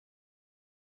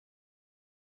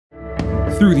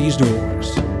Through These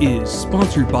Doors is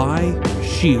sponsored by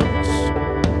Shields.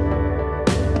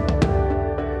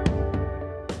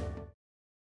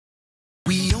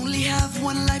 We only have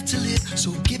one life to live, so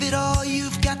give it all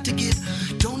you've got to give.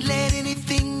 Don't let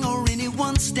anything or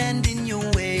anyone stand in your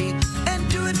way. And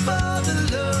do it for the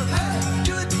love,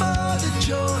 do it for the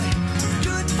joy,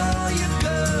 do it for your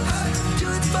girls, do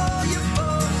it for your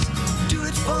boys, do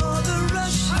it for the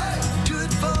rush, do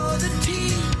it for the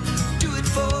team, do it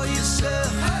for yourself.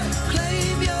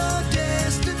 Claim your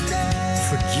destiny.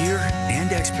 For gear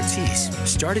and expertise,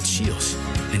 start at Shields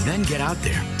and then get out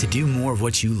there to do more of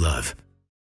what you love.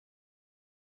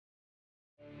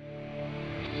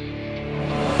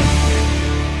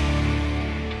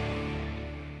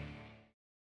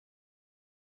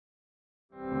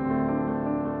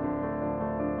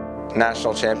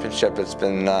 National championship, it's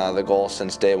been the goal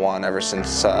since day one, ever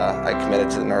since I committed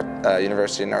to the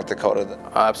University of North Dakota.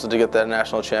 Absolutely, to get that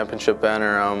national championship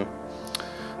banner.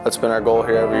 That's been our goal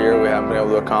here every year. We haven't been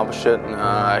able to accomplish it, and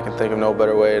I can think of no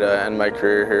better way to end my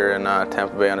career here in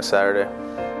Tampa Bay on a Saturday.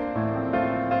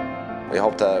 We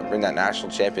hope to bring that national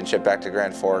championship back to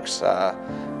Grand Forks.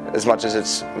 As much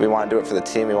as we want to do it for the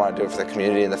team, we want to do it for the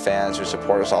community and the fans who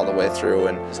support us all the way through.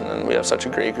 And then we have such a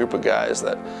great group of guys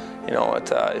that, you know, it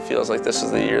feels like this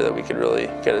is the year that we could really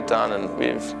get it done, and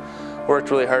we've worked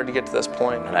really hard to get to this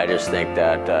point. And I just think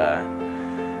that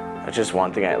that's just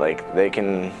one thing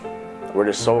we're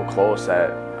just so close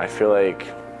that I feel like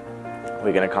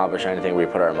we can accomplish anything we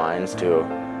put our minds to.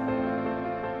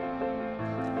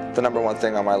 The number one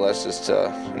thing on my list is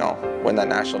to, you know, win that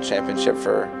national championship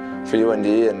for UND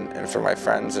and for my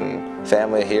friends and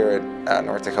family here at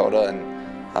North Dakota, and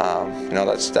you know,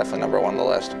 that's definitely number one on the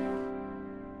list.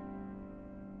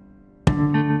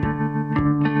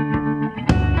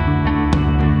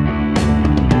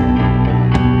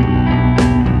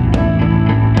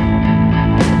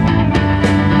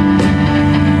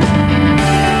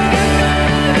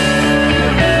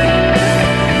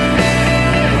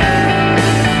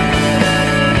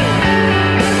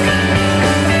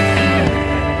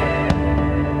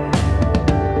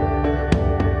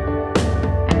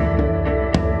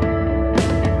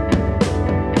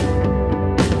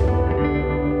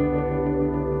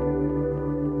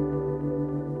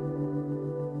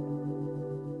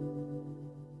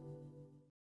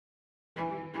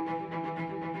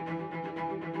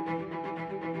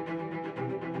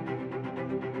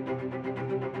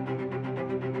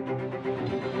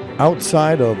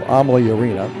 Outside of Amalie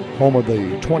Arena, home of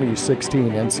the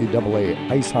 2016 NCAA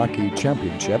Ice Hockey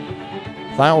Championship,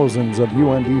 thousands of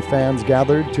UND fans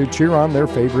gathered to cheer on their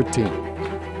favorite team.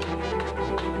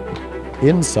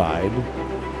 Inside,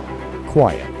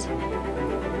 quiet.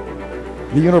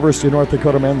 The University of North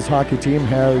Dakota men's hockey team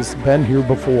has been here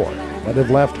before, but have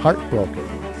left heartbroken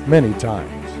many times.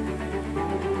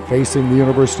 Facing the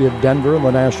University of Denver in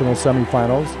the national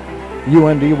semifinals,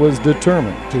 UND was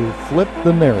determined to flip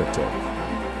the narrative.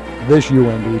 This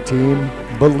UND team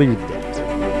believed it.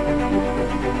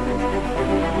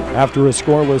 After a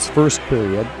scoreless first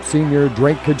period, senior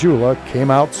Drake Kajula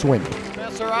came out swinging.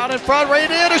 Besser out in front, right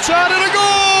in, a shot and a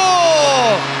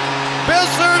goal!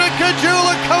 Besser to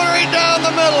Kajula coming right down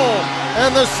the middle.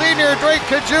 And the senior Drake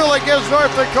Kajula gives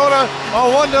North Dakota a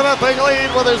 1-0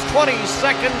 lead with his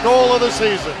 22nd goal of the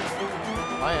season.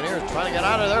 Pioneers trying to get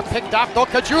out of there, picked up, though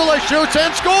Kajula shoots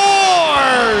and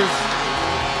scores!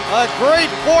 A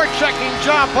great forechecking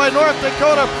job by North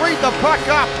Dakota, freed the puck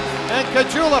up, and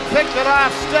Kajula picked it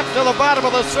off, stepped to the bottom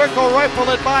of the circle, rifled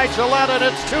it by Gillette, and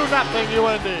it's 2-0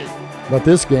 UND. But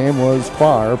this game was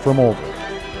far from over.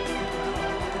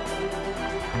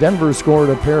 Denver scored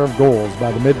a pair of goals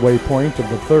by the midway point of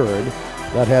the third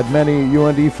that had many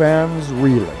UND fans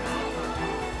reeling,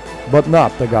 but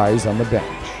not the guys on the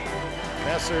bench.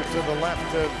 Besser to the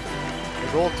left of the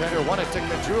goaltender, won it to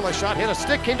Kajula, shot hit a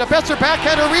stick, came to Besser,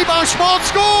 backhander, rebound, Schmaltz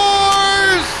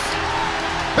scores!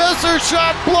 Besser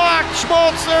shot blocked,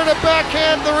 Schmaltz there to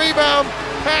backhand the rebound,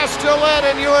 past Gillette,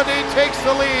 and UND takes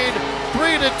the lead,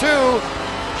 3-2.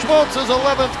 Schmaltz's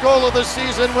 11th goal of the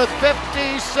season with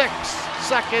 56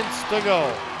 seconds to go.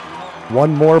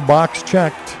 One more box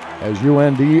checked as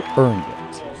UND earned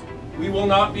it. We will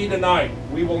not be denied.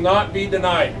 We will not be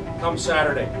denied come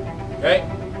Saturday. Okay?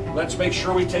 Let's make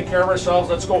sure we take care of ourselves.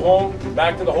 Let's go home,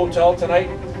 back to the hotel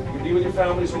tonight. You be with your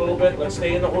families a little bit. Let's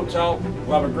stay in the hotel.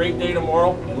 We'll have a great day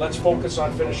tomorrow, and let's focus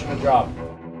on finishing the job.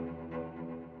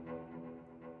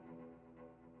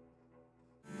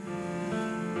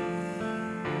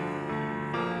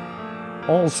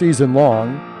 All season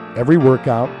long, every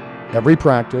workout, every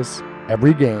practice,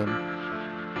 every game,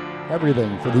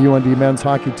 everything for the UND men's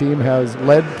hockey team has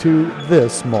led to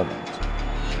this moment.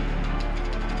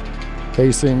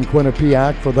 facing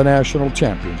Quinnipiac for the national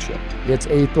championship. It's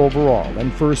 8th overall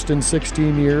and first in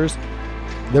 16 years.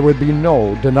 There would be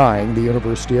no denying the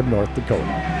University of North Dakota.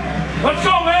 Let's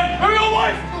go, man! Here we go,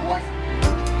 boys!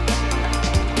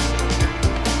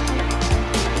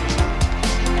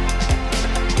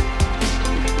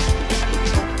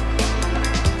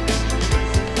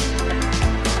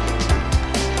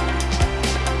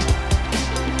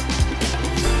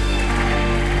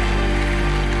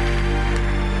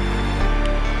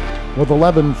 With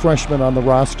 11 freshmen on the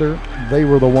roster, they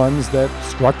were the ones that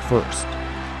struck first.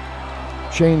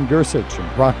 Shane Gersich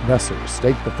and Brock Besser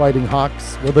staked the Fighting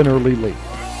Hawks with an early lead.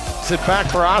 Sit back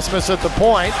for Osmus at the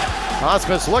point.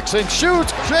 Osmus looks and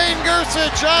shoots. Shane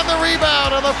Gersich on the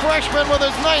rebound, and the freshman with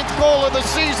his 9th goal of the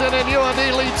season, and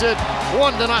UND leads it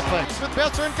 1-0. With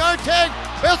Besser and guard tag.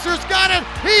 Besser's got it.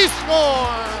 He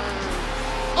scores!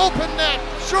 Open net,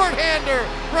 shorthander.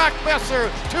 Brock Besser,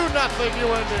 2-0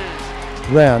 UND.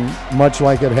 Then, much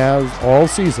like it has all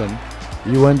season,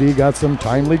 UND got some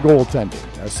timely goaltending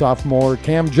as sophomore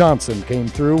Cam Johnson came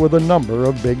through with a number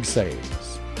of big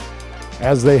saves.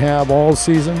 As they have all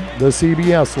season, the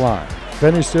CBS line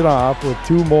finished it off with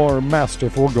 2 more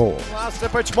masterful goals.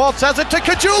 Stipich Maltz has it to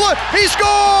Kajula. He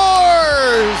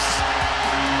scores!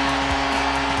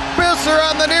 Besser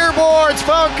on the near boards,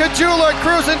 found Kajula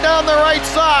cruising down the right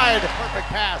side. Perfect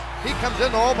pass. He comes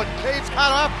in the hole, but Cade's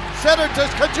caught up. Center to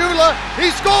Kajula.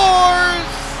 He scores!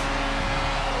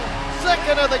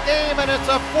 Second of the game, and it's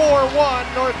a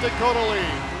 4-1 North Dakota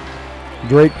lead.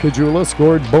 Drake Kajula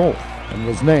scored both and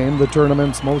was named the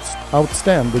tournament's most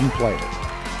outstanding player.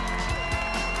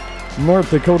 North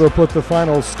Dakota put the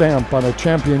final stamp on a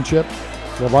championship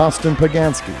with Austin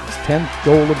Pagansky's 10th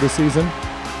goal of the season,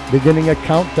 beginning a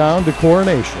countdown to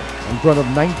coronation in front of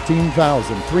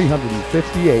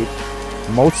 19,358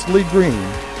 mostly green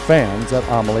fans at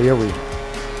Amalie Arena.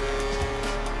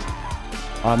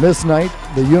 On this night,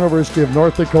 the University of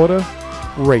North Dakota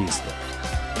raised it.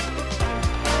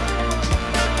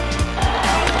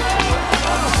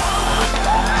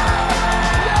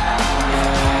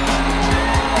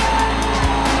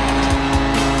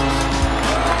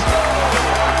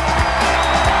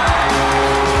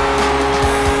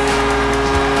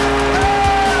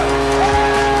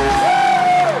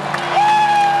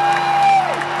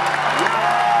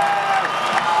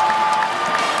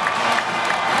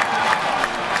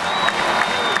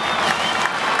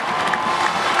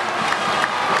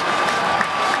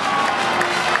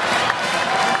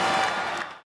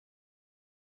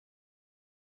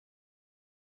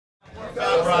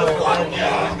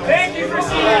 Thank you for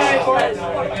seeing tonight, boys.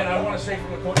 Again, I want to say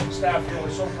from the coaching staff here,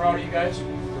 we're so proud of you guys.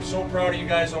 We're so proud of you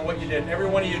guys on what you did. Every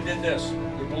one of you did this.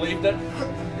 You believed it,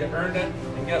 you earned it,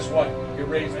 and guess what? You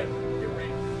raised it. You're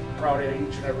proud of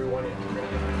each and every one of you.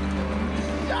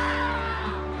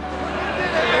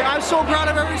 I'm so proud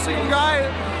of every single guy.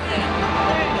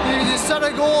 You set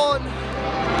a goal, and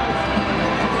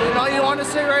you want to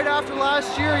say right after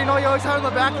last year, you always have it in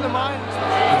the back of the mind.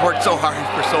 We've worked so hard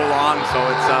for so long, so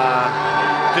it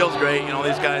feels great.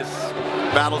 These guys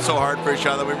battled so hard for each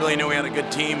other. We really knew we had a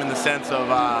good team in the sense of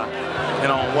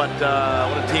what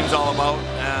a team's all about,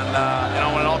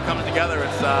 and when it all comes together,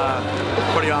 it's a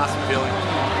pretty awesome feeling.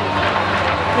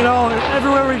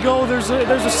 Everywhere we go, there's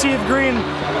a sea of green.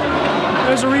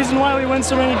 There's a reason why we win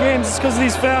so many games. It's because of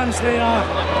these fans. They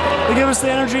give us the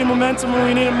energy and momentum when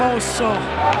we need it most. So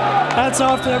hats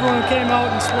off to everyone who came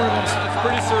out and supported us. It's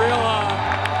pretty surreal. I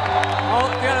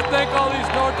gotta thank all these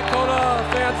North Dakota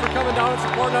fans for coming down and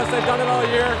supporting us. They've done it all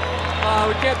year.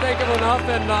 We can't thank them enough,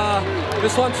 and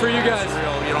this one's for you guys.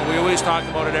 We always talk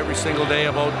about it every single day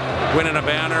about winning a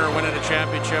banner or winning a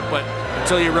championship, but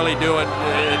until you really do it,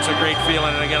 it's a great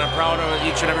feeling. And again, I'm proud of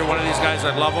each and every one of these guys.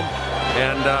 I love them,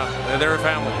 and they're a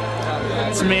family.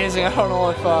 It's amazing. I don't know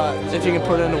if you can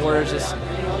put it into words. Just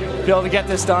be able to get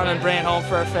this done and bring it home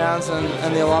for our fans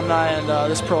and the alumni and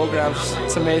this program.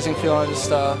 It's an amazing feeling.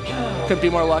 Just couldn't be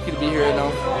more lucky to be here.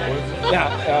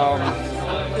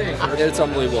 It's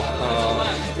unbelievable.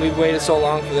 We've waited so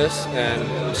long for this, and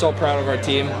I'm so proud of our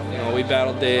team. We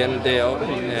battled day in and day out,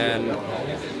 and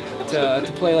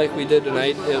to play like we did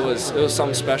tonight, it was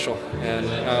something special, and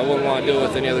I wouldn't want to do it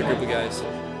with any other group of guys.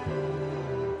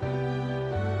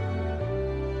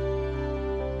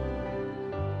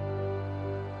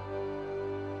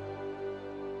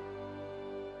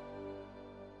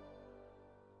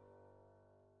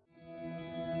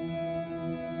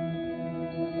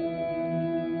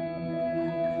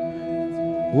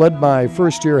 Led by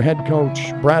first-year head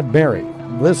coach Brad Berry,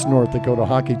 this North Dakota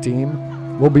hockey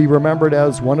team will be remembered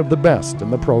as one of the best in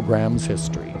the program's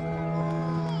history.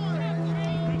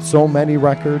 So many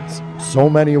records, so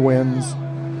many wins,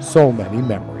 so many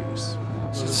memories.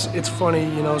 It's funny,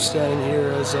 you know, standing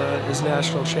here as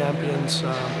national champions.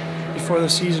 Before the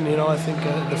season, you know, I think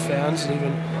the fans and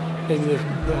even maybe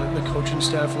the coaching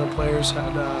staff and the players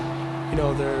had, you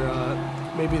know,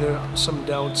 maybe there are some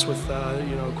doubts with,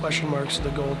 you know, question marks in the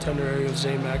goaltender area with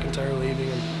Zane McIntyre leaving,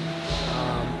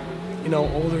 and you know,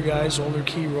 older guys, older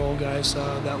key role guys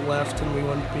that left, and we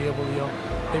wouldn't be able to, you know,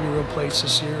 maybe replace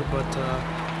this year. But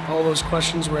all those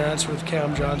questions were answered with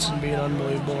Cam Johnson being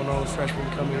unbelievable and all the freshmen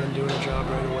coming in and doing a job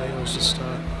right away. It was just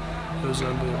it was an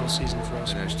unbelievable season for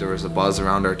us. There was a buzz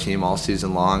around our team all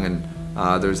season long, and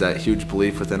there was that huge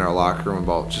belief within our locker room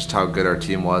about just how good our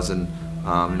team was, and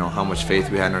you know, how much faith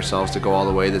we had in ourselves to go all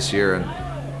the way this year. And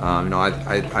you know,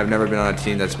 I've never been on a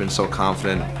team that's been so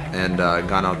confident and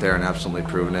gone out there and absolutely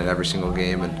proven it every single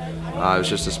game. And it was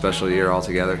just a special year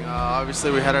altogether.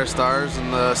 Obviously, we had our stars in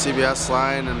the CBS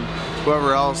line and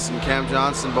whoever else, and Cam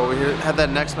Johnson, but we had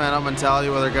that next man up mentality,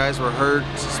 whether guys were hurt,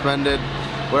 suspended,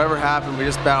 whatever happened, we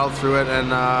just battled through it and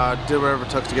did whatever it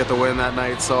took to get the win that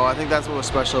night. So I think that's what was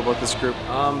special about this group.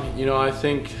 You know, I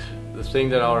think the thing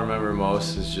that I'll remember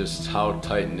most is just how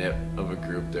tight-knit of a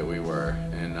group that we were,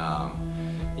 and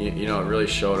you know, it really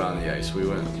showed on the ice. We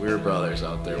were brothers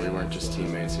out there. We weren't just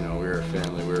teammates. You know, we were a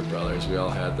family. We were brothers. We all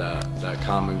had that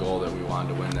common goal that we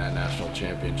wanted to win that national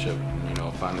championship. And, you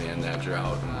know, finally end that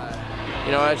drought.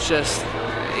 You know, it's just,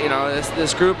 you know,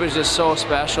 this group is just so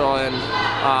special, and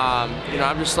you know,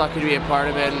 I'm just lucky to be a part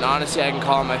of it. And honestly, I can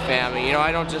call them my family. You know,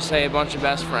 I don't just say a bunch of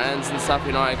best friends and stuff.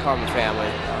 You know, I call them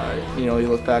family. You know, you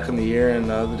look back on the year and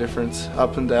the different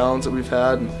ups and downs that we've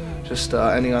had, and just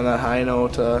ending on that high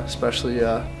note, especially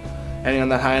ending on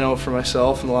that high note for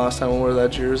myself, and the last time I wore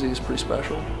that jersey is pretty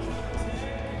special.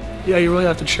 Yeah, you really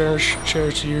have to cherish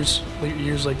years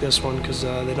like this one, because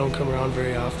they don't come around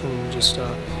very often. And just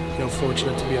you know,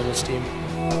 fortunate to be on this team.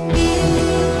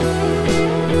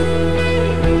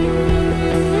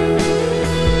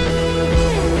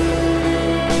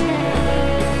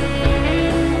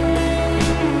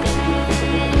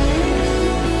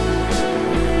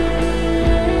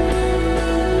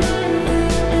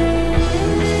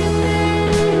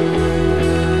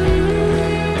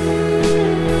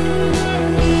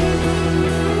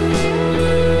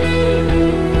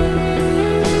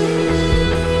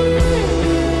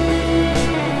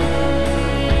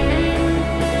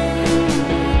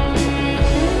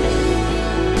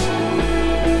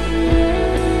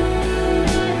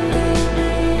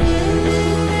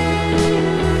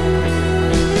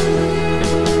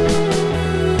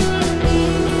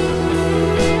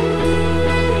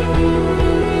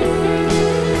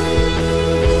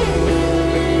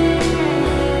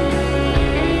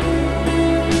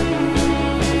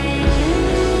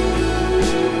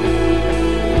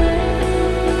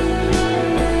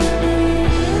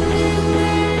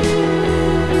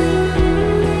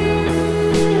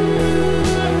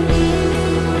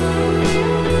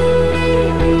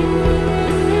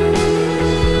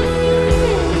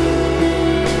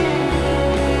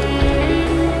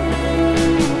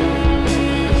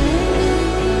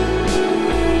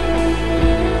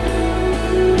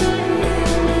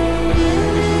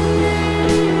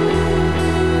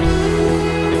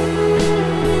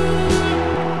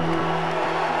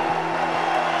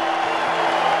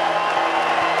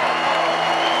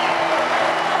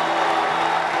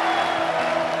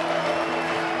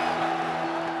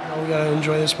 We got to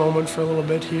enjoy this moment for a little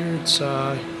bit here. It's you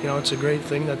know, it's a great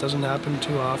thing that doesn't happen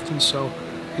too often. So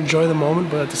enjoy the moment,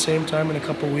 but at the same time, in a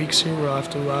couple weeks here, we'll have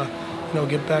to you know,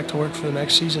 get back to work for the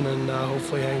next season and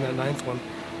hopefully hang that 9th one.